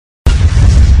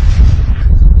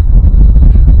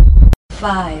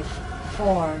5,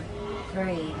 4,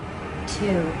 3,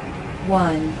 2,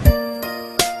 1.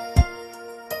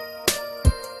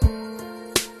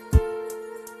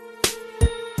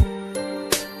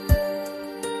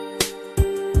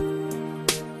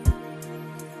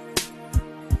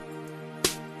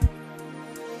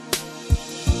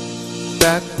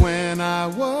 Back when I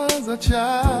was a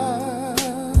child.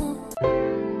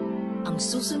 Ang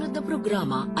susunod na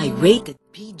programa ay rated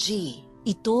PG.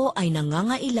 Ito ay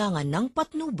nangangailangan ng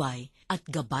patnubay at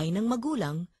gabay ng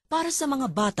magulang para sa mga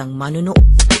batang manunood.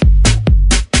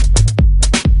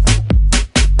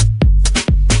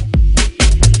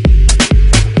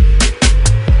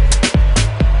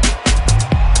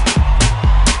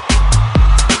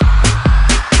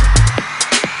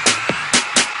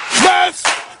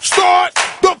 Start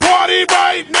the party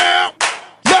right now.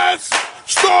 Let's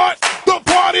start the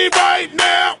party right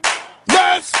now.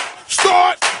 Let's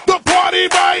start the party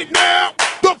right now.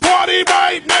 The party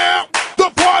right now. The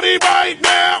party right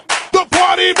now. The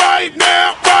party right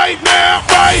now. Right now.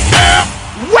 Right now.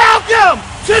 Welcome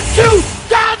to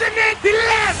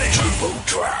 2011 Turbo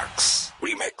Tracks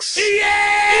Remix.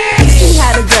 Yeah! Teach me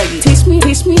how to Dougie. Teach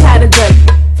me how to Dougie.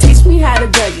 Teach me how to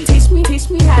Dougie. Teach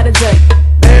me how to Dougie.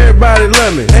 Everybody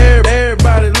love me.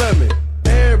 Everybody love me.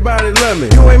 Everybody love me.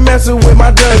 You ain't messing with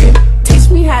my Dougie. Teach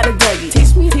me how to Dougie.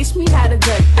 Teach me how to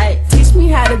Dougie. Hey, teach me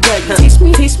how to Dougie. Teach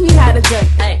me how to Dougie.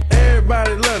 Hey,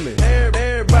 Everybody love me.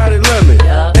 Everybody love me.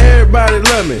 Everybody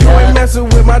love me. You ain't messing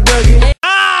with my Dougie.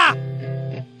 Ah!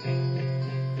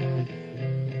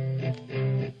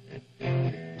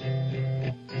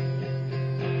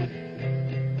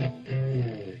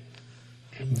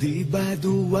 Di ba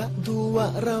duwa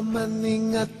raman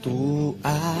ning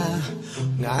atua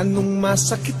nganong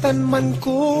masakitan man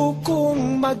ko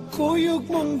kung magkuyog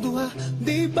mong duha.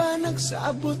 Di ba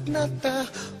nagsabot na ta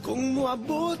kung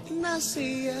muabot na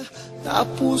siya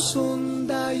tapuson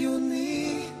dayon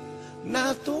ni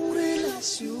natong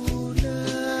relasyon na.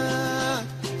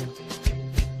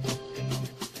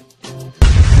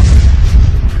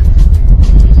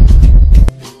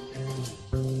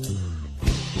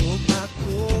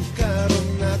 Karon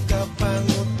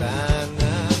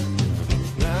nakapangutana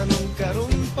nganong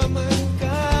karon pa man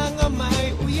ka nga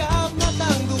may uyab na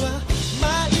tangduha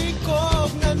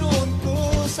maikog na nun ko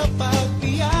sa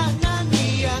pagbiyanan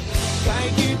niya kay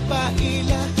di pa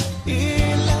ila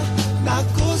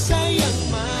nako sayang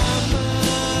mama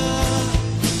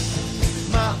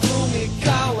maong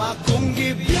ikaw akong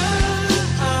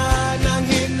gibiyaan ang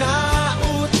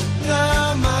hinaut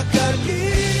nga makalimtan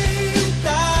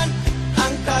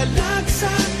talagsa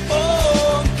o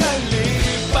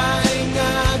kalipay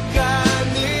nga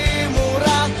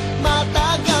ganimura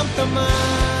matagam taman.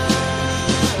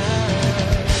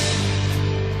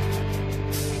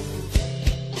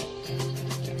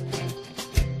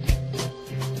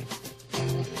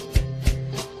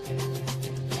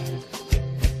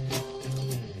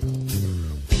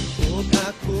 O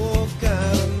ako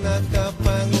karon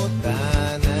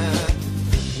nakapangutana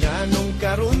nganong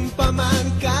karon pa man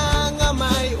ka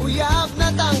may uyab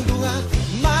na tangduha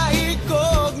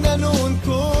maikog na nun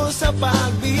ko sa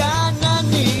pagbiyanan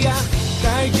niya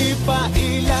kay di pa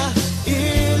ila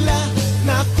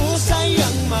naku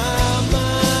sayang man.